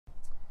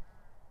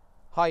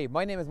Hi,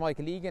 my name is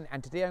Michael Egan,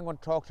 and today I'm going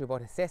to talk to you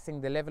about assessing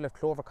the level of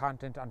clover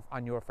content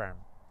on your farm.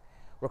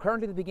 We're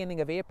currently at the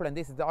beginning of April, and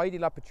this is the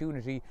ideal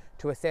opportunity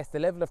to assess the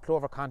level of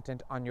clover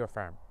content on your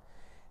farm.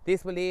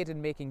 This will aid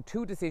in making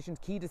two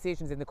key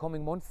decisions in the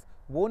coming months.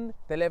 One,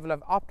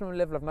 the optimum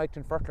level of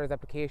nitrogen fertilizer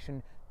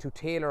application to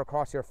tailor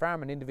across your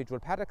farm and individual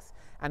paddocks.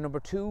 And number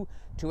two,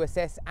 to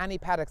assess any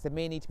paddocks that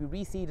may need to be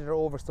reseeded or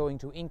oversowing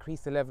to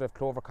increase the level of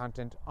clover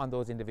content on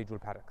those individual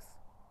paddocks.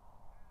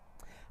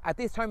 At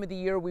this time of the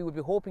year, we would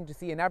be hoping to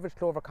see an average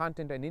clover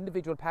content on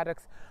individual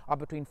paddocks of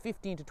between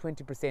 15 to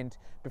 20%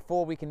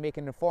 before we can make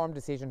informed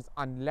decisions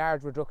on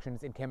large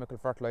reductions in chemical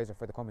fertilizer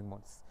for the coming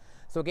months.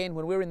 So again,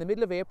 when we're in the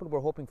middle of April, we're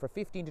hoping for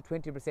 15 to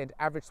 20%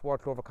 average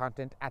sward clover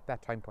content at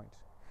that time point.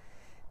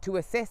 To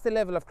assess the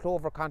level of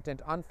clover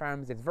content on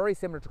farms, it's very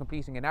similar to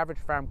completing an average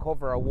farm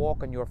cover or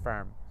walk on your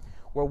farm.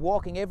 We're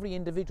walking every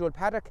individual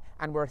paddock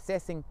and we're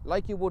assessing,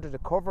 like you would at a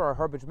cover or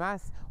herbage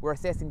mass, we're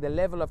assessing the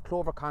level of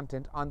clover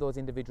content on those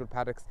individual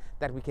paddocks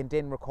that we can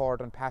then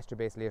record on pasture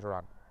base later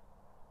on.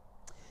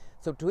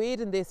 So to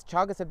aid in this,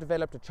 Teagasc have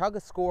developed a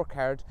Teagasc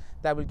scorecard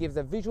that will give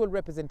a visual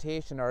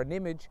representation or an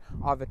image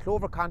of a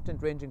clover content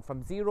ranging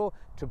from 0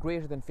 to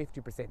greater than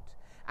 50%.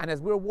 And as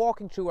we're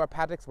walking through our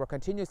paddocks, we're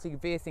continuously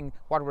basing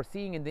what we're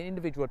seeing in the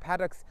individual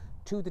paddocks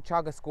to the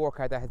Teagasc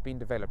scorecard that has been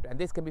developed, and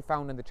this can be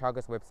found on the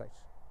Teagasc website.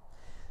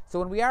 So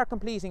when we are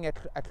completing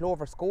a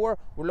clover score,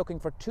 we're looking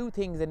for two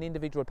things in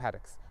individual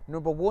paddocks.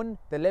 Number one,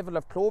 the level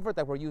of clover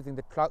that we're using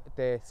the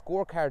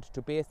scorecard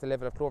to base the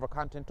level of clover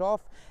content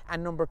off.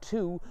 And number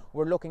two,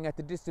 we're looking at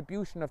the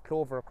distribution of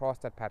clover across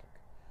that paddock.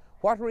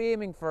 What we're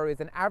aiming for is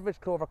an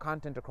average clover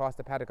content across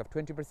the paddock of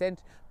 20%,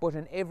 but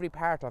in every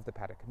part of the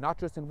paddock, not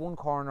just in one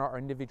corner or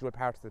individual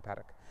parts of the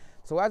paddock.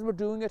 So as we're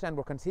doing it and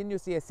we're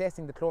continuously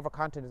assessing the clover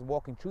content as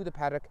walking through the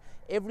paddock,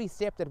 every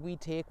step that we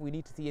take, we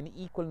need to see an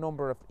equal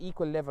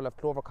level of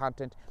clover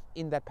content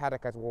in that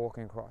paddock as we're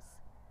walking across.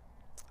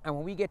 And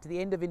when we get to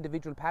the end of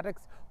individual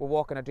paddocks, we're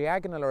walking a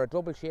diagonal or a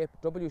W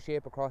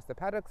shape across the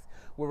paddocks.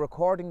 We're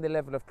recording the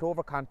level of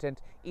clover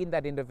content in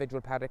that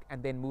individual paddock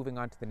and then moving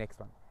on to the next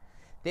one.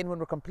 Then when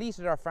we're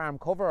completed our farm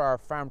cover, our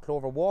farm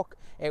clover walk,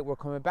 we're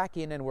coming back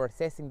in and we're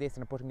assessing this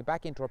and putting it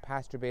back into our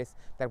pasture base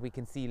that we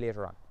can see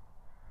later on.